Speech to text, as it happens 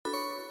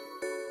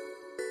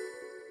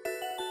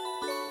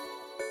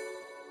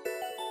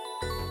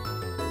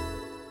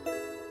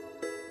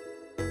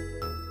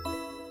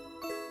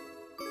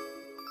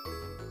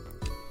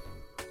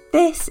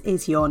This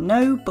is your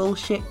no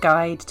bullshit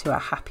guide to a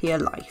happier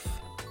life.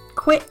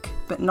 Quick,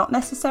 but not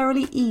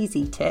necessarily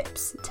easy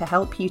tips to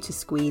help you to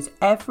squeeze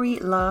every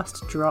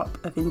last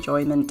drop of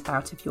enjoyment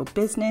out of your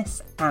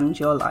business and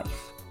your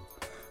life.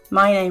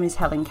 My name is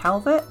Helen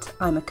Calvert.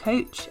 I'm a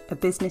coach, a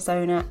business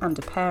owner and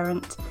a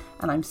parent,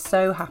 and I'm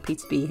so happy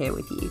to be here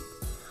with you.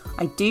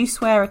 I do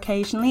swear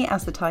occasionally,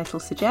 as the title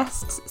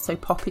suggests, so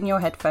pop in your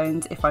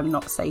headphones if I'm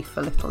not safe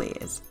for little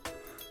ears.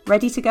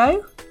 Ready to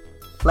go?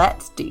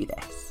 Let's do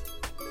this.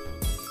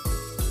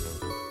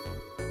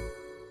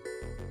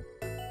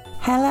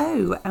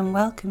 Hello and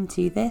welcome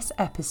to this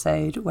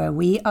episode where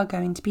we are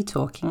going to be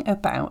talking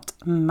about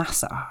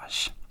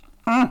massage.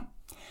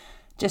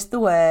 Just the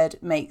word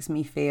makes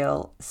me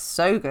feel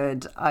so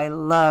good. I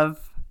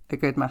love a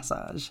good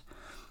massage.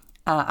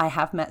 I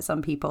have met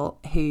some people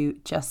who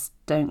just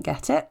don't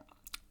get it,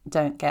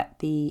 don't get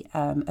the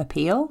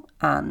appeal,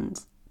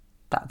 and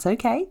that's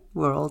okay.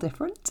 We're all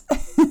different.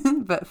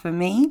 But for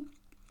me,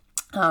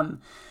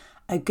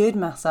 a good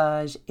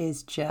massage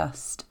is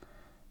just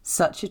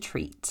such a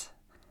treat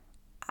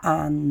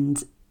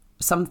and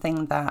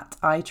something that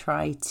I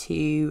try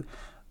to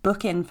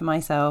book in for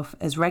myself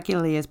as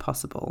regularly as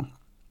possible.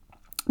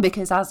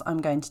 Because as I'm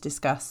going to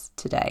discuss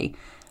today,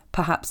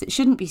 perhaps it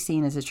shouldn't be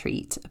seen as a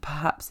treat.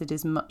 Perhaps it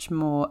is much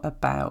more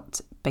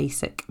about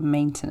basic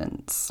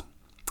maintenance.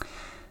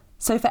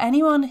 So for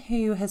anyone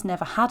who has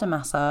never had a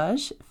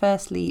massage,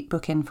 firstly,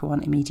 book in for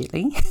one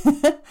immediately.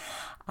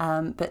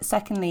 But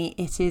secondly,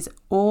 it is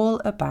all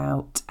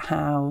about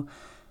how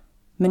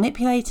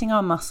manipulating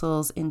our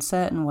muscles in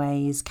certain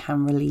ways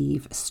can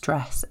relieve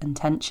stress and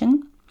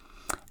tension.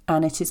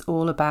 And it is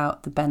all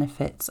about the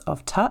benefits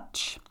of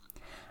touch.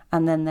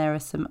 And then there are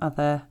some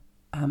other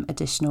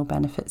additional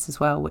benefits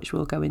as well, which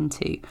we'll go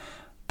into.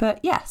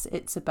 But yes,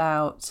 it's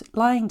about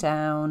lying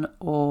down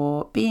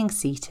or being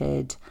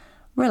seated,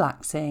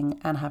 relaxing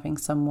and having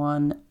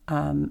someone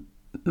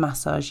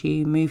massage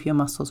you, move your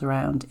muscles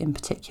around in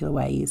particular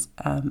ways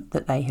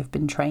that they have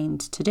been trained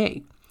to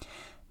do.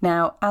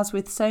 Now, as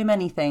with so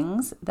many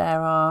things,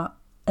 there are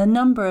a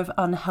number of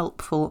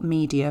unhelpful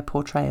media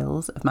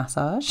portrayals of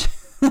massage.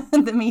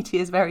 The media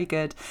is very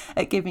good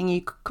at giving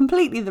you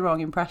completely the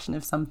wrong impression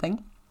of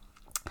something.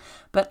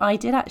 But I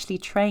did actually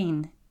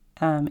train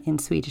in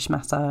Swedish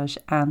massage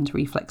and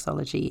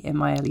reflexology in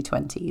my early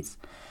 20s.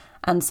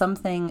 And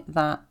something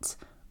that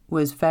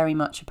was very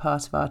much a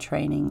part of our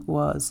training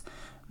was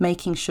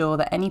making sure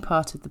that any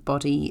part of the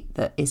body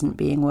that isn't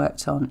being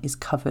worked on is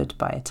covered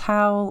by a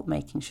towel,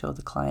 making sure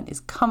the client is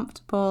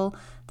comfortable,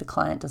 the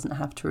client doesn't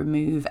have to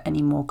remove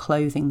any more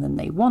clothing than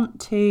they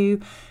want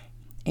to.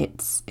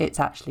 It's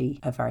actually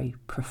a very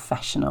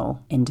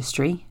professional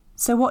industry.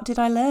 So what did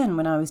I learn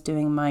when I was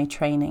doing my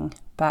training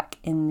back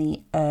in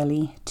the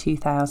early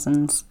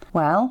 2000s?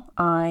 Well,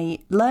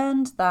 I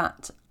learned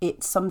that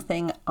it's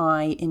something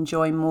I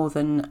enjoy more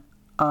than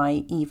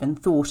I even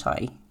thought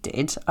I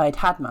did. I'd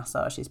had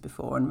massages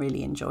before and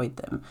really enjoyed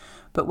them.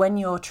 But when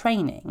you're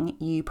training,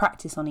 you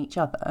practice on each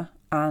other.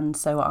 And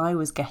so I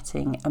was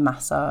getting a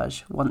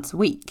massage once a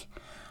week.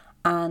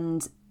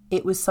 And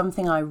it was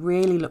something I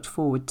really looked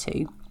forward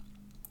to.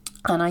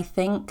 And I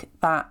think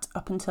that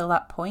up until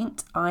that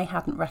point, I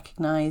hadn't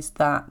recognised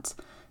that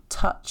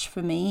touch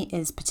for me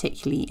is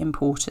particularly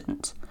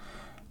important.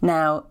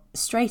 Now,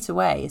 straight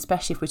away,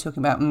 especially if we're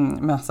talking about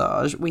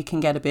massage, we can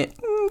get a bit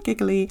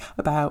giggly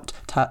about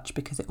touch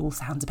because it all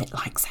sounds a bit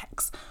like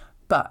sex.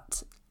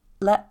 But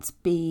let's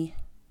be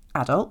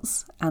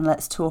adults and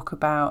let's talk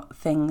about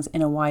things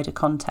in a wider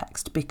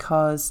context,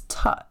 because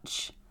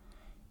touch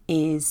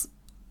is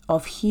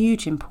of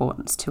huge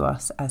importance to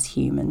us as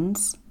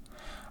humans.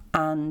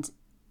 And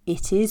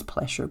it is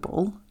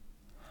pleasurable.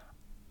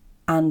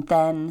 And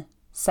then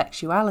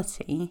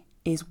sexuality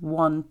is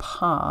one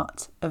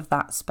part of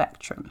that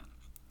spectrum.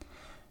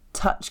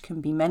 Touch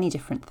can be many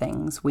different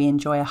things. We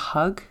enjoy a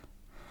hug.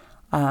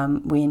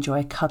 We enjoy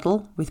a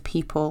cuddle with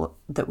people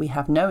that we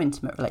have no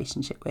intimate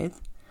relationship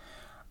with.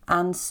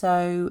 And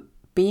so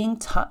being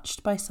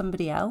touched by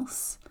somebody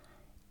else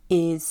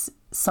is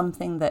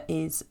something that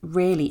is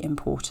really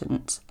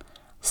important.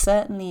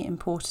 Certainly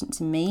important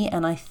to me,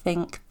 and I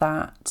think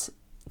that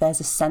there's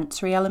a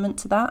sensory element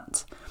to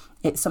that.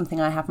 It's something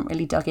I haven't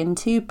really dug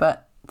into,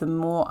 but the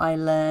more I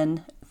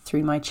learn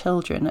through my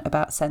children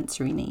about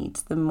sensory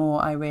needs, the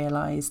more I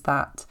realise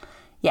that,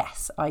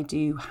 yes, I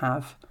do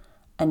have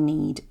a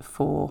need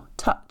for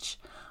touch.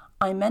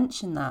 I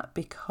mention that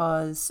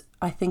because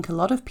I think a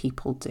lot of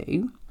people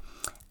do.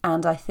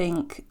 And I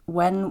think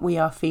when we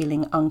are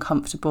feeling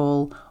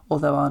uncomfortable,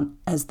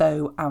 as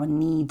though our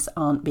needs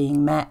aren't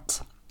being met,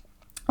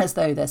 as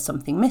though there's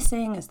something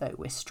missing, as though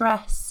we're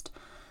stressed.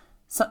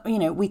 So,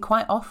 we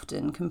quite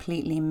often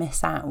completely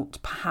miss out.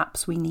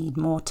 Perhaps we need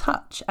more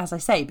touch, as I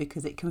say,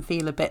 because it can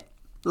feel a bit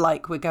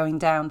like we're going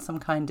down some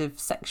kind of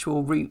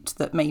sexual route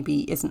that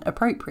maybe isn't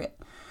appropriate.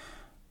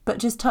 But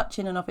just touch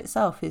in and of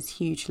itself is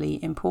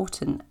hugely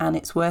important. And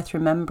it's worth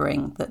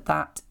remembering that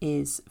that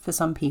is, for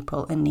some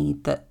people, a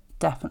need that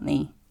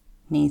definitely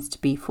needs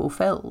to be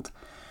fulfilled.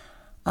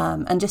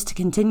 And just to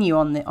continue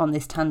on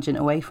this tangent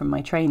away from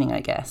my training, I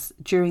guess,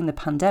 during the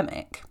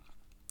pandemic,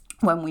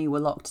 when we were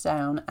locked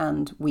down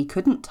and we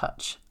couldn't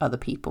touch other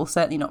people,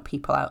 certainly not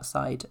people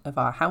outside of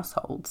our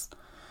households,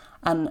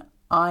 and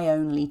I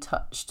only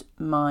touched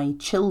my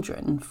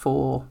children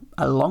for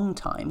a long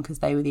time because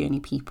they were the only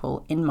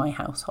people in my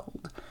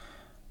household,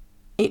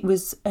 it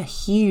was a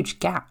huge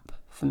gap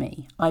for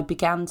me. I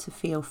began to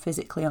feel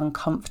physically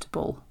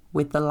uncomfortable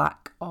with the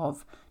lack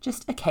of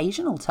just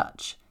occasional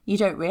touch. You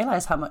don't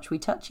realise how much we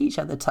touch each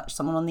other. Touch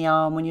someone on the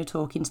arm when you're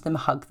talking to them,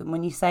 hug them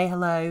when you say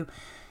hello,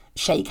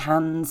 shake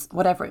hands,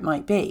 whatever it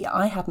might be.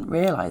 I hadn't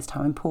realised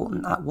how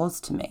important that was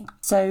to me.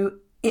 So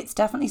it's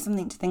definitely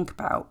something to think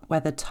about,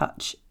 whether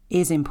touch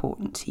is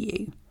important to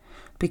you.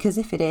 Because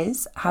if it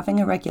is,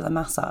 having a regular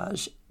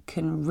massage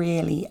can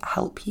really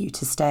help you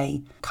to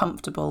stay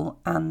comfortable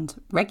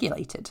and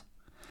regulated.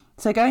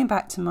 So going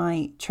back to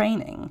my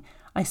training,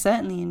 I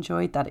certainly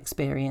enjoyed that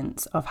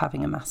experience of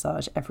having a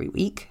massage every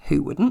week.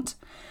 Who wouldn't?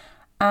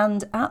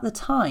 And at the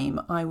time,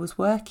 I was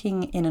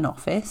working in an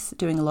office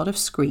doing a lot of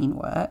screen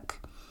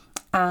work,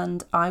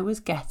 and I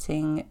was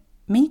getting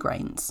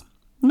migraines.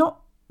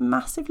 Not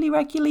massively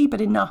regularly,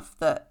 but enough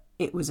that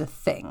it was a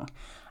thing,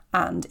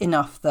 and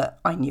enough that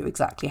I knew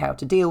exactly how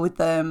to deal with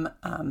them,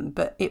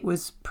 but it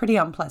was pretty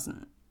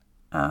unpleasant.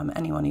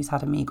 Anyone who's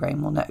had a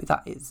migraine will know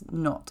that is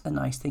not a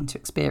nice thing to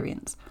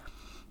experience.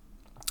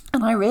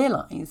 And I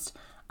realised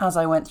as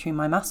I went through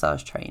my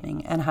massage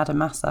training and had a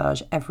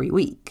massage every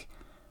week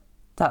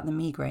that the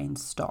migraines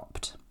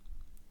stopped.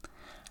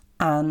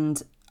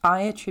 And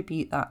I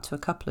attribute that to a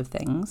couple of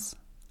things.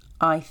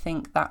 I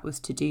think that was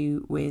to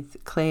do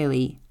with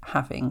clearly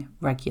having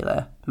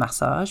regular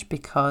massage,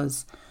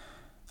 because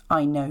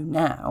I know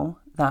now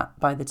that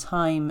by the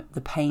time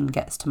the pain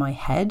gets to my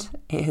head,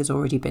 it has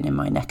already been in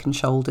my neck and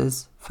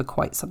shoulders for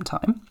quite some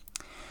time.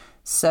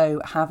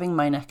 So having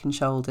my neck and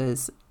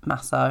shoulders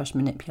massaged,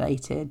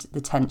 manipulated,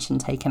 the tension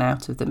taken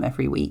out of them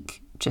every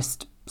week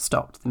just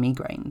stopped the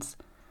migraines.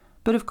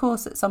 But of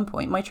course, at some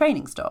point, my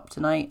training stopped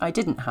and I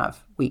didn't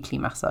have weekly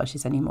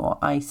massages anymore.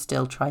 I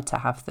still tried to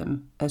have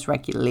them as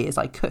regularly as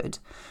I could,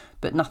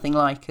 but nothing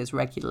like as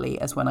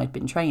regularly as when I'd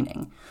been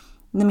training.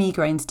 The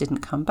migraines didn't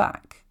come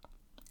back.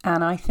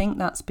 And I think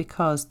that's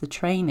because the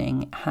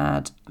training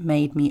had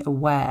made me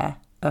aware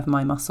of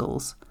my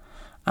muscles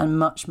and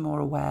much more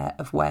aware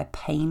of where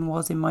pain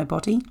was in my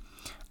body,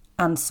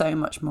 and so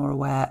much more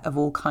aware of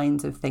all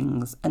kinds of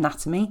things,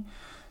 anatomy.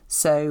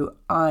 So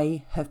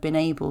I have been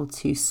able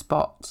to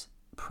spot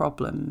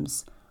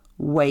problems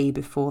way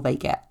before they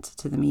get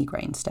to the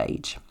migraine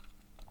stage,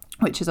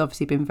 which has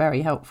obviously been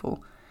very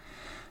helpful.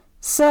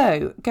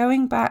 So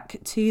going back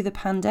to the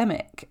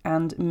pandemic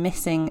and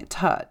missing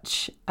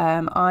touch,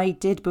 I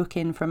did book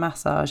in for a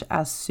massage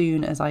as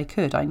soon as I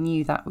could. I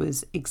knew that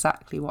was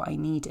exactly what I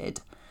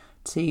needed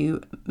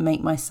to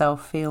make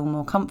myself feel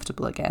more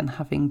comfortable again,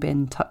 having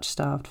been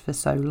touch-starved for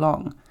so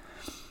long.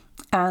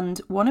 And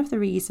one of the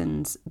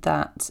reasons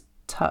that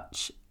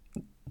touch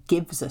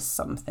gives us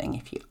something,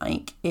 if you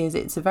like, is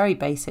it's a very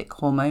basic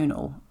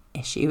hormonal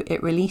issue.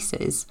 It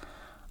releases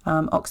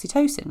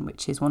oxytocin,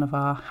 which is one of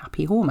our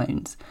happy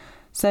hormones.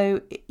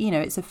 So,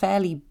 it's a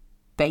fairly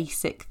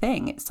basic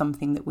thing. It's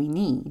something that we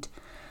need.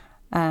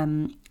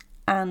 And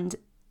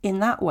in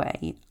that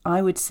way,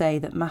 I would say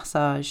that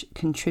massage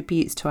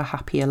contributes to a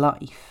happier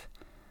life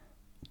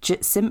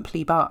just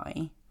simply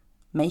by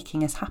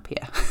making us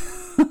happier.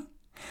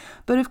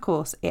 But of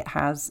course, it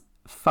has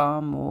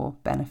far more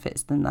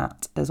benefits than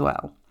that as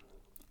well.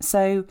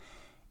 So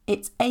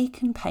it's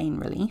ache and pain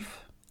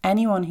relief.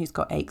 Anyone who's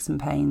got aches and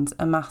pains,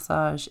 a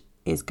massage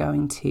is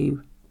going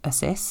to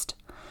assist.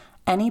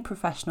 Any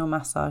professional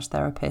massage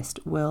therapist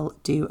will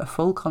do a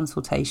full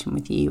consultation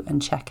with you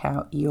and check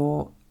out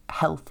your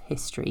health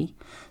history.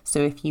 So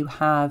if you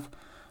have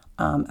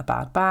a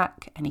bad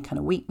back, any kind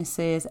of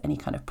weaknesses, any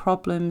kind of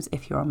problems,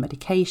 if you're on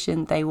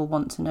medication, they will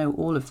want to know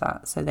all of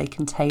that so they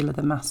can tailor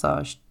the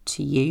massage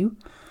to you.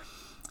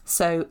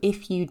 So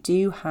if you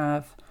do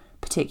have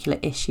particular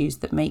issues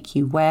that make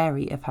you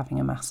wary of having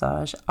a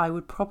massage, I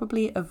would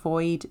probably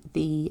avoid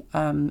the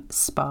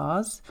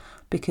spas,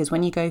 because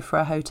when you go for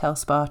a hotel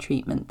spa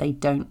treatment, they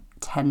don't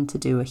tend to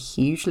do a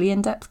hugely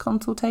in-depth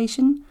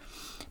consultation.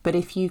 But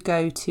if you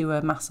go to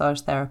a massage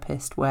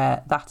therapist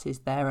where that is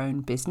their own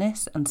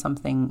business and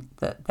something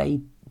that they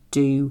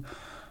do,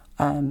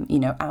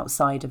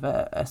 outside of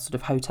a sort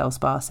of hotel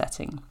spa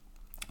setting,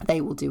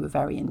 they will do a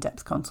very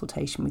in-depth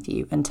consultation with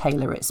you and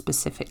tailor it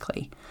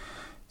specifically.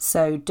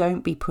 So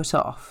don't be put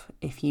off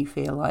if you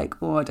feel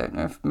like, I don't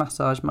know if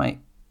massage might,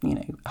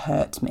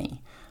 hurt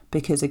me,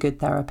 because a good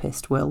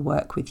therapist will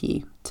work with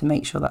you to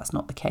make sure that's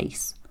not the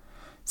case.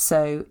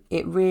 So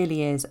it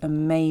really is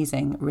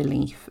amazing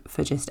relief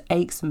for just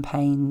aches and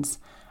pains,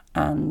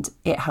 and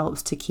it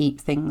helps to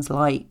keep things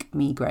like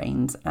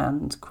migraines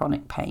and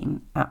chronic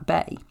pain at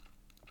bay.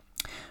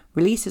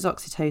 Releases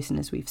oxytocin,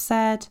 as we've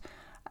said,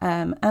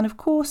 and of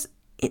course,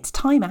 it's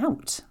time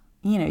out.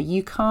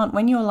 you can't,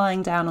 when you're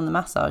lying down on the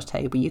massage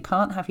table, you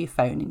can't have your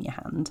phone in your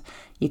hand.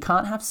 You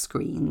can't have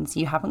screens.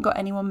 You haven't got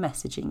anyone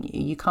messaging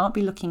you. You can't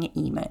be looking at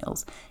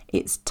emails.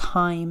 It's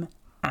time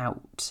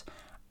out.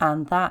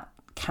 And that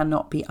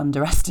cannot be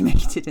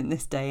underestimated in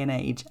this day and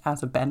age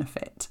as a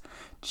benefit.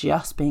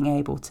 Just being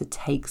able to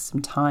take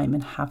some time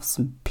and have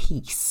some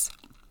peace.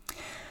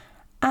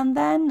 And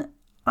then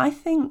I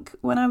think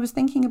when I was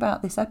thinking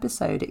about this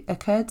episode, it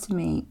occurred to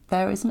me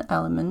there is an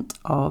element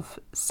of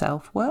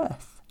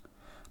self-worth.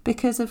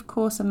 Because, of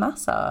course, a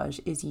massage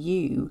is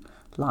you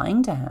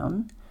lying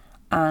down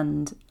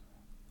and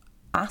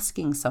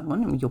asking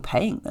someone, you're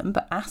paying them,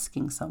 but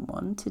asking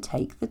someone to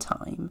take the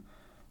time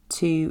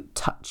to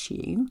touch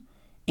you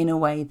in a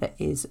way that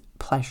is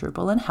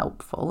pleasurable and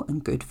helpful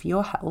and good for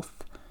your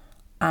health.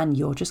 And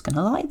you're just going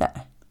to lie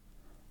there.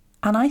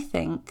 And I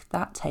think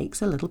that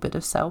takes a little bit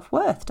of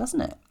self-worth,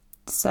 doesn't it?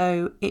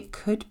 So it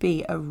could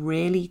be a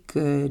really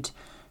good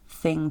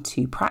thing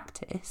to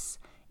practice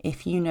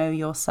if you know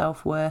your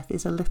self-worth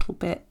is a little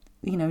bit,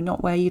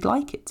 not where you'd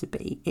like it to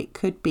be. It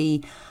could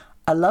be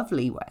a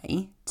lovely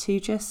way to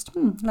just,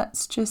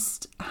 let's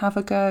just have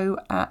a go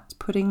at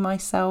putting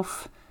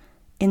myself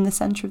in the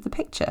centre of the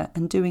picture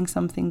and doing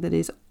something that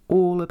is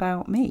all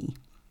about me.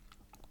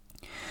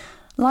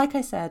 Like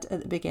I said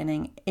at the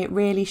beginning, it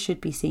really should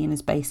be seen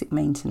as basic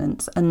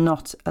maintenance and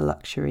not a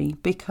luxury,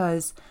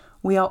 because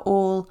we are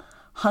all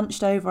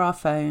hunched over our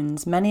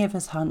phones. Many of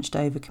us hunched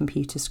over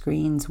computer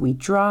screens. We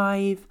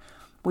drive.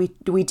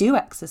 We do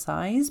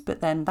exercise, but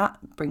then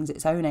that brings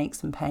its own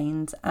aches and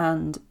pains.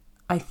 And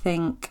I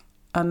think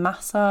a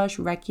massage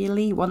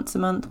regularly, once a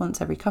month,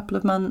 once every couple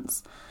of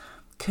months,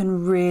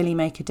 can really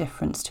make a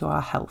difference to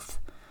our health.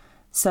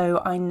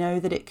 So I know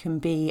that it can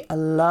be a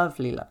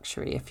lovely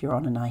luxury if you're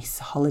on a nice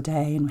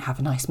holiday and have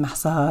a nice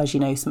massage,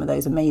 some of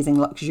those amazing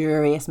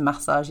luxurious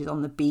massages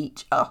on the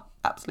beach. Oh,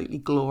 absolutely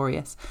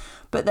glorious.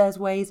 But there's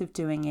ways of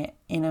doing it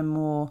in a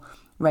more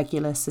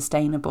regular,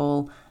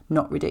 sustainable,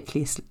 not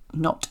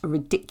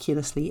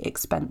ridiculously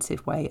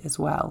expensive way as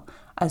well,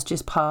 as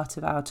just part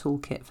of our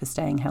toolkit for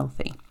staying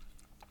healthy.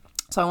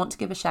 So I want to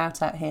give a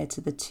shout out here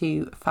to the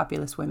two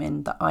fabulous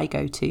women that I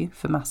go to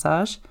for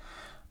massage,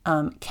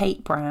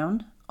 Kate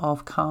Brown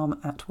of Calm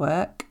at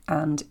Work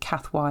and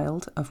Kath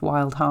Wild of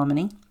Wild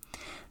Harmony.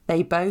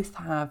 They both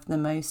have the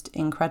most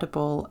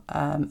incredible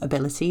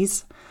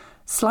abilities.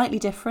 Slightly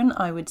different,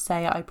 I would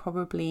say. I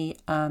probably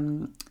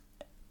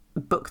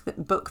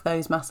book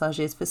those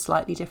massages for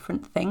slightly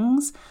different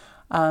things,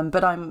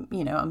 but I'm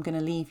going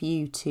to leave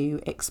you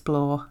to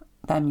explore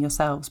them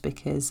yourselves,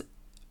 because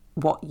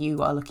what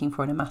you are looking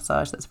for in a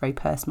massage, that's a very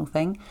personal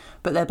thing.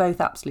 But they're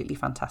both absolutely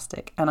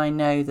fantastic, and I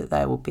know that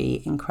there will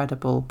be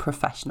incredible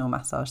professional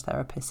massage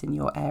therapists in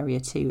your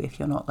area too if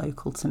you're not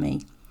local to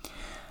me.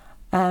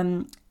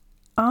 Are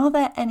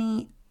there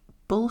any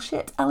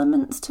bullshit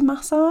elements to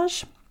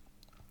massage?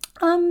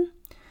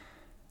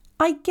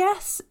 I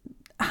guess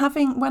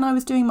when I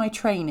was doing my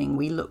training,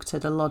 we looked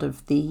at a lot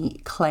of the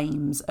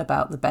claims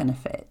about the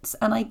benefits,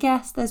 and I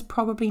guess there's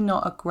probably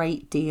not a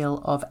great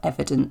deal of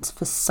evidence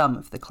for some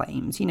of the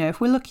claims.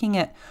 If we're looking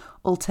at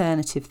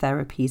alternative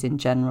therapies in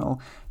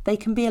general, they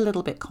can be a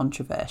little bit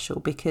controversial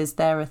because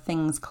there are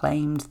things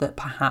claimed that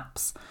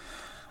perhaps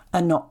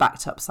are not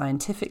backed up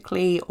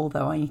scientifically,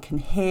 although I can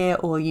hear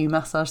all you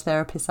massage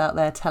therapists out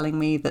there telling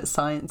me that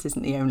science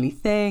isn't the only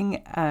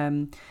thing.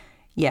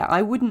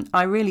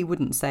 I really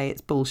wouldn't say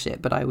it's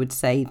bullshit, but I would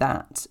say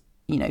that,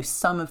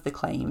 some of the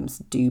claims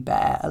do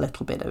bear a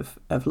little bit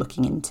of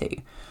looking into.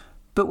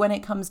 But when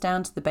it comes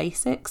down to the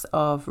basics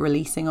of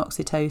releasing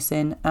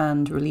oxytocin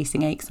and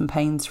releasing aches and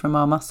pains from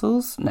our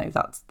muscles, no,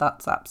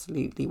 that's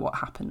absolutely what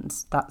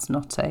happens. That's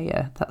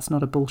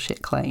not a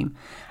bullshit claim.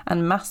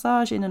 And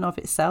massage in and of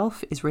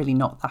itself is really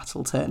not that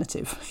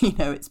alternative.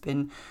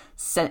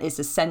 It's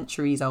a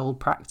centuries old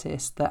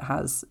practice that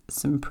has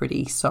some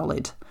pretty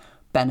solid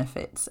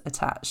benefits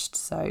attached.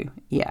 So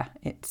yeah,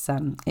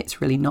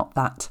 it's really not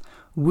that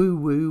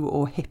woo-woo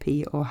or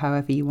hippie or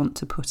however you want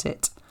to put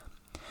it.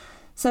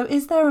 So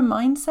is there a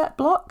mindset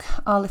block?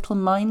 Our little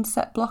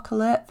mindset block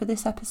alert for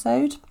this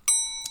episode?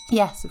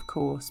 Yes, of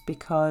course,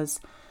 because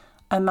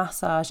a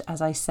massage,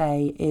 as I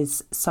say,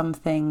 is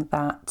something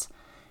that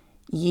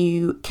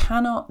you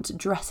cannot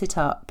dress it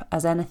up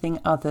as anything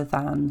other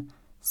than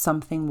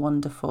something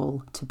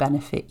wonderful to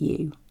benefit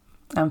you.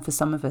 And for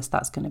some of us,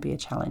 that's going to be a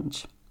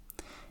challenge.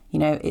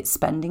 It's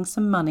spending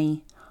some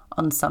money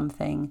on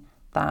something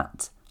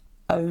that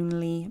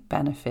only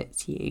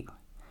benefits you.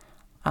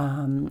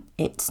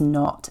 It's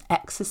not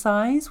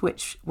exercise,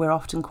 which we're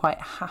often quite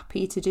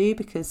happy to do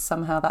because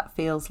somehow that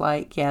feels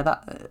like,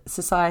 that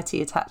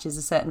society attaches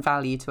a certain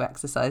value to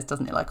exercise,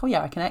 doesn't it? Like,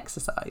 I can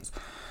exercise.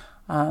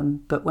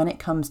 But when it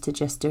comes to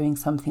just doing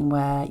something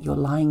where you're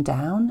lying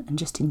down and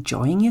just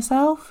enjoying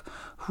yourself,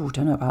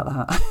 don't know about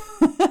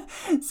that.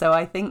 So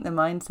I think the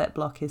mindset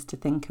block is to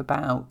think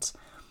about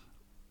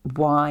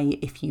why,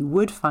 if you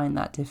would find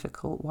that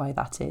difficult, why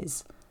that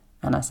is.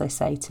 And as I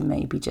say, to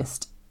maybe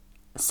just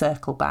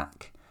circle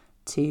back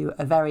to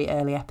a very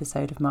early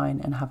episode of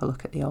mine and have a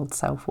look at the old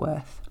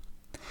self-worth.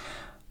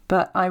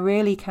 But I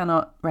really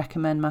cannot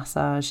recommend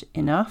massage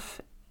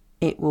enough.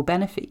 It will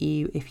benefit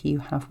you if you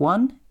have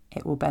one.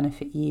 It will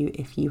benefit you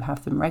if you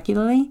have them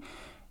regularly.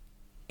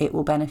 It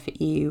will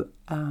benefit you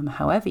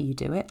however you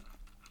do it.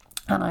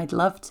 And I'd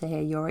love to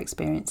hear your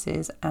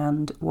experiences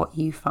and what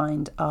you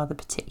find are the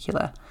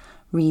particular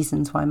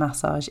reasons why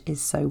massage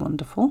is so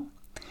wonderful.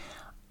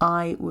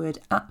 I would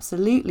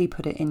absolutely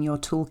put it in your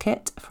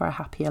toolkit for a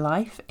happier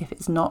life. If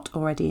it's not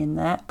already in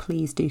there,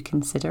 please do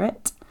consider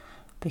it,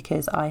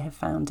 because I have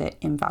found it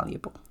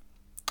invaluable.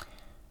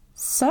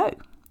 So,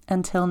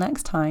 until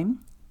next time,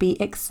 be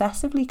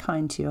excessively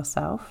kind to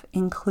yourself,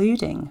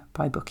 including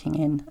by booking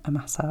in a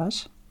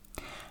massage,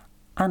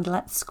 and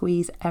let's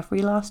squeeze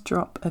every last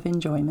drop of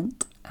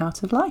enjoyment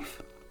out of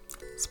life.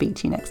 Speak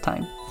to you next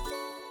time.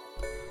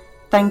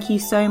 Thank you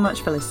so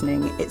much for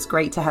listening. It's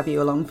great to have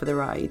you along for the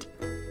ride.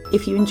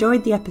 If you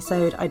enjoyed the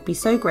episode, I'd be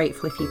so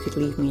grateful if you could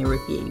leave me a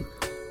review.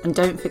 And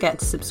don't forget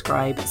to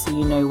subscribe so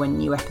you know when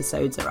new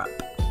episodes are up.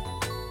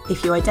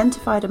 If you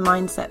identified a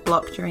mindset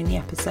block during the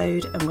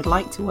episode and would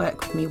like to work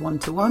with me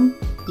one-to-one,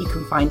 you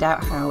can find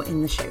out how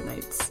in the show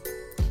notes.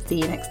 See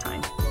you next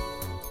time.